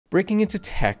Breaking into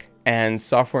tech and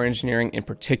software engineering in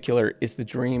particular is the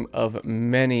dream of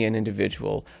many an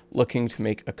individual looking to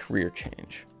make a career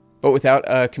change. But without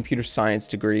a computer science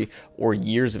degree or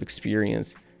years of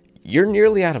experience, you're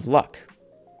nearly out of luck.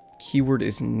 Keyword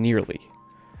is nearly.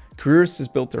 Careerist has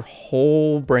built their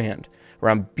whole brand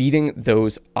around beating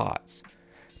those odds.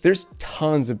 There's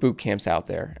tons of boot camps out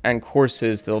there and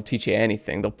courses that'll teach you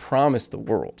anything. They'll promise the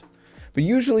world. But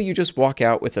usually you just walk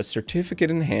out with a certificate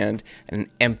in hand and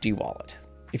an empty wallet.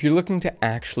 If you're looking to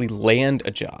actually land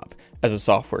a job as a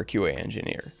software QA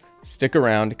engineer, stick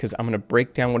around because I'm going to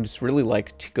break down what it's really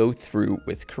like to go through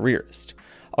with Careerist.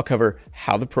 I'll cover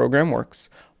how the program works,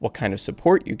 what kind of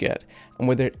support you get, and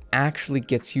whether it actually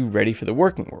gets you ready for the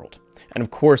working world. And of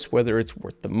course, whether it's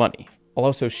worth the money. I'll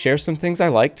also share some things I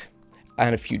liked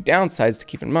and a few downsides to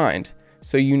keep in mind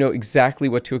so you know exactly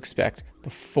what to expect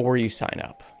before you sign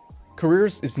up.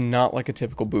 Careerist is not like a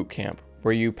typical boot camp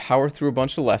where you power through a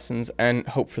bunch of lessons and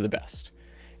hope for the best.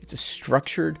 It's a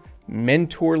structured,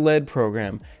 mentor-led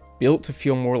program built to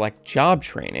feel more like job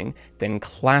training than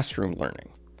classroom learning.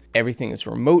 Everything is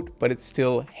remote, but it's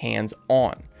still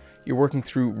hands-on. You're working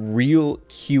through real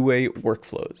QA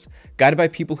workflows, guided by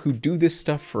people who do this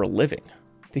stuff for a living.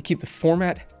 They keep the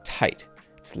format tight.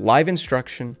 It's live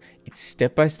instruction, it's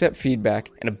step-by-step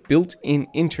feedback, and a built-in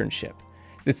internship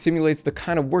that simulates the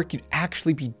kind of work you'd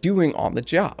actually be doing on the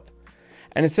job.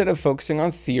 And instead of focusing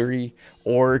on theory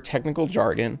or technical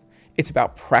jargon, it's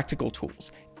about practical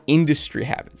tools, industry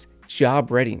habits, job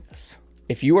readiness.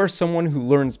 If you are someone who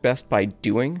learns best by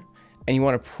doing, and you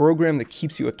want a program that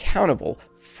keeps you accountable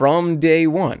from day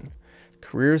one,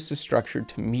 Careerist is structured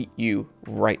to meet you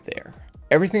right there.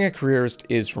 Everything at Careerist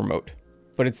is remote.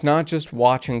 But it's not just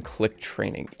watch and click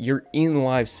training. You're in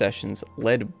live sessions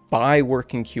led by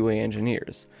working QA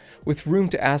engineers with room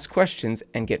to ask questions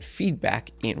and get feedback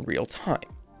in real time.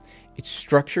 It's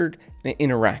structured and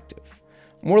interactive,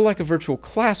 more like a virtual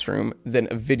classroom than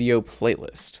a video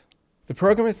playlist. The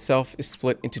program itself is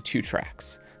split into two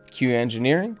tracks, QA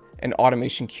engineering and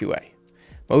automation QA.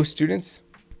 Most students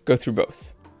go through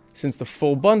both, since the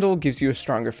full bundle gives you a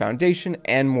stronger foundation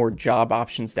and more job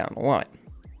options down the line.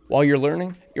 While you're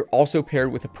learning, you're also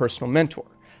paired with a personal mentor,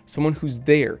 someone who's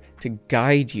there to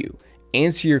guide you,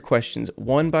 answer your questions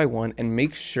one by one, and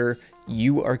make sure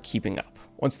you are keeping up.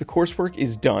 Once the coursework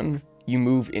is done, you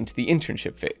move into the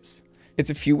internship phase. It's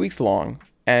a few weeks long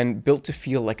and built to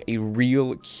feel like a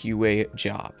real QA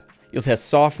job. You'll test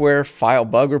software, file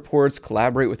bug reports,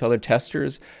 collaborate with other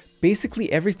testers, basically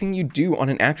everything you do on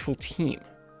an actual team.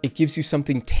 It gives you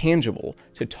something tangible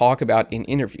to talk about in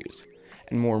interviews.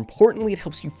 And more importantly, it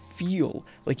helps you feel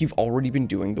like you've already been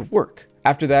doing the work.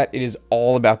 After that, it is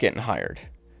all about getting hired.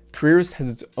 Careerist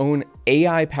has its own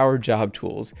AI-powered job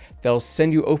tools that'll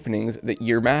send you openings that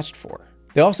you're matched for.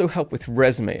 They also help with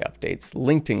resume updates,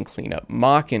 LinkedIn cleanup,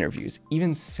 mock interviews,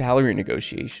 even salary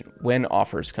negotiation when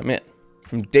offers come in.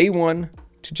 From day one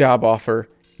to job offer,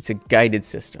 it's a guided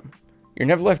system. You're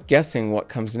never left guessing what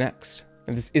comes next.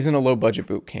 And this isn't a low-budget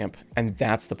boot camp, and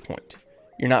that's the point.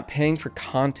 You're not paying for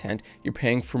content, you're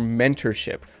paying for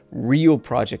mentorship, real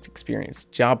project experience,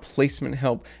 job placement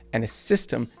help, and a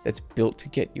system that's built to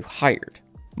get you hired.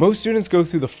 Most students go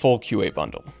through the full QA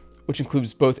bundle, which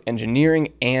includes both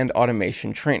engineering and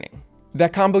automation training.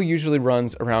 That combo usually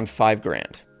runs around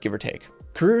 $5,000, give or take.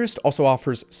 Careerist also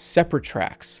offers separate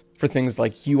tracks for things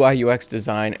like UI UX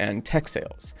design and tech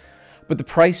sales, but the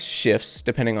price shifts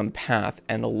depending on the path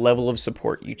and the level of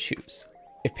support you choose.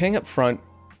 If paying up front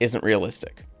isn't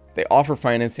realistic, they offer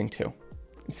financing too.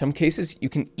 In some cases, you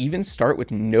can even start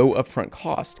with no upfront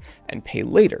cost and pay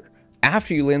later,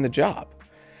 after you land the job.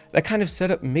 That kind of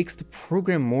setup makes the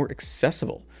program more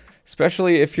accessible,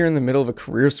 especially if you're in the middle of a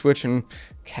career switch and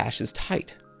cash is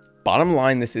tight. Bottom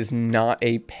line, this is not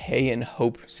a pay and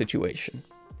hope situation.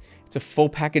 It's a full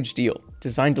package deal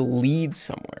designed to lead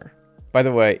somewhere. By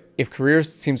the way, if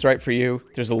Careerist seems right for you,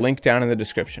 there's a link down in the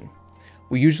description.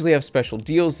 We usually have special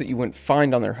deals that you wouldn't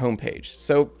find on their homepage,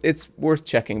 so it's worth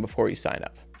checking before you sign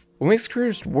up. What makes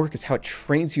Careerist work is how it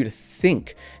trains you to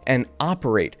think and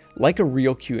operate like a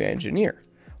real QA engineer,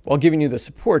 while giving you the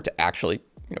support to actually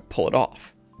pull it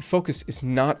off. The focus is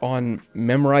not on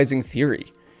memorizing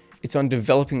theory. It's on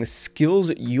developing the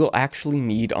skills you'll actually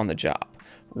need on the job,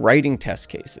 writing test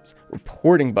cases,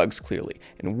 reporting bugs clearly,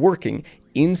 and working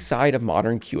inside a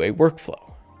modern QA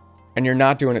workflow. And you're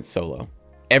not doing it solo.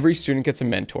 Every student gets a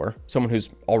mentor, someone who's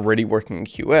already working in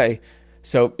QA,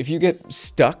 so if you get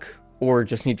stuck or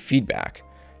just need feedback,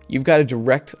 you've got a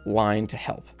direct line to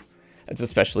help. It's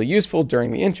especially useful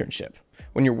during the internship,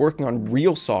 when you're working on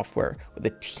real software with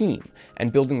a team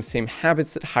and building the same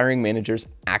habits that hiring managers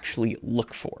actually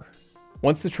look for.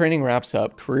 Once the training wraps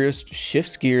up, Careerist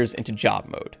shifts gears into job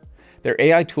mode. Their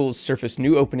AI tools surface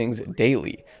new openings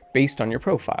daily based on your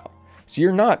profile, so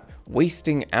you're not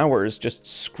wasting hours just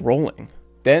scrolling.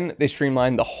 Then they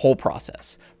streamline the whole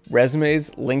process: resumes,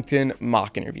 LinkedIn,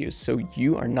 mock interviews, so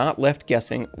you are not left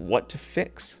guessing what to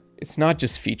fix. It's not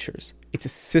just features, it's a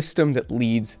system that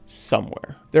leads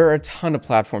somewhere. There are a ton of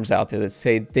platforms out there that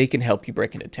say they can help you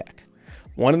break into tech.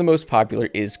 One of the most popular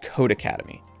is Code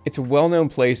Academy. It's a well-known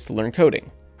place to learn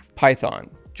coding, Python,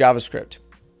 JavaScript,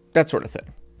 that sort of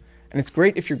thing. And it's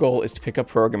great if your goal is to pick up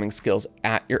programming skills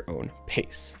at your own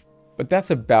pace. But that's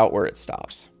about where it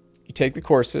stops. You take the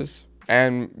courses,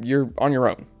 and you're on your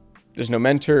own. There's no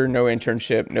mentor, no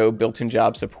internship, no built-in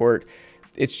job support.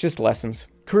 It's just lessons.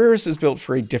 Careerist is built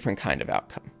for a different kind of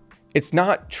outcome. It's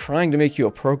not trying to make you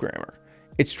a programmer.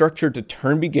 It's structured to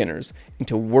turn beginners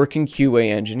into working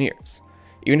QA engineers,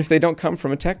 even if they don't come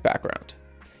from a tech background.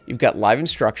 You've got live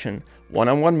instruction,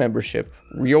 one-on-one membership,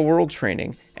 real-world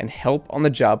training, and help on the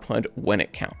job hunt when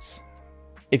it counts.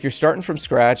 If you're starting from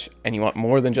scratch and you want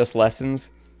more than just lessons,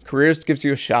 Careerist gives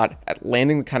you a shot at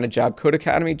landing the kind of job Code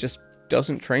Academy just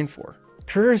doesn't train for.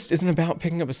 Careerist isn't about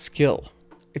picking up a skill.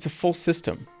 It's a full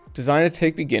system designed to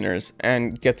take beginners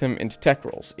and get them into tech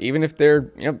roles, even if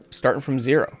they're starting from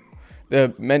zero.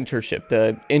 The mentorship,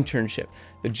 the internship,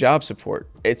 the job support,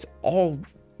 it's all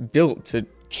built to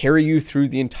carry you through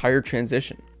the entire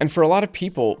transition. And for a lot of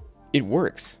people, it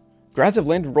works. Grads have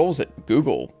landed roles at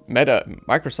Google, Meta,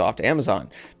 Microsoft, Amazon,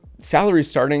 salaries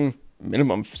starting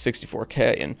minimum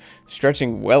 $64K and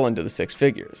stretching well into the six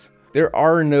figures. There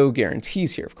are no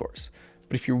guarantees here, of course,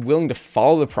 but if you're willing to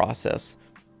follow the process,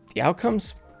 the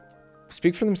outcomes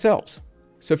speak for themselves.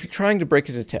 So if you're trying to break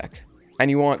into tech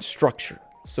and you want structure,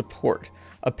 support,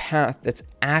 a path that's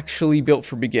actually built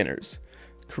for beginners,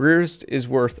 Careerist is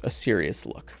worth a serious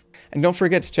look. And don't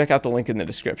forget to check out the link in the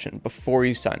description before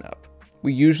you sign up.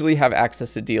 We usually have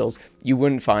access to deals you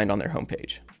wouldn't find on their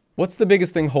homepage. What's the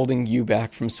biggest thing holding you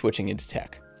back from switching into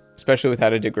tech, especially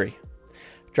without a degree?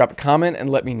 Drop a comment and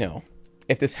let me know.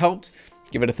 If this helped,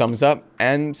 give it a thumbs up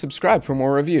and subscribe for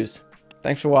more reviews.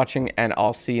 Thanks for watching, and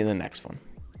I'll see you in the next one.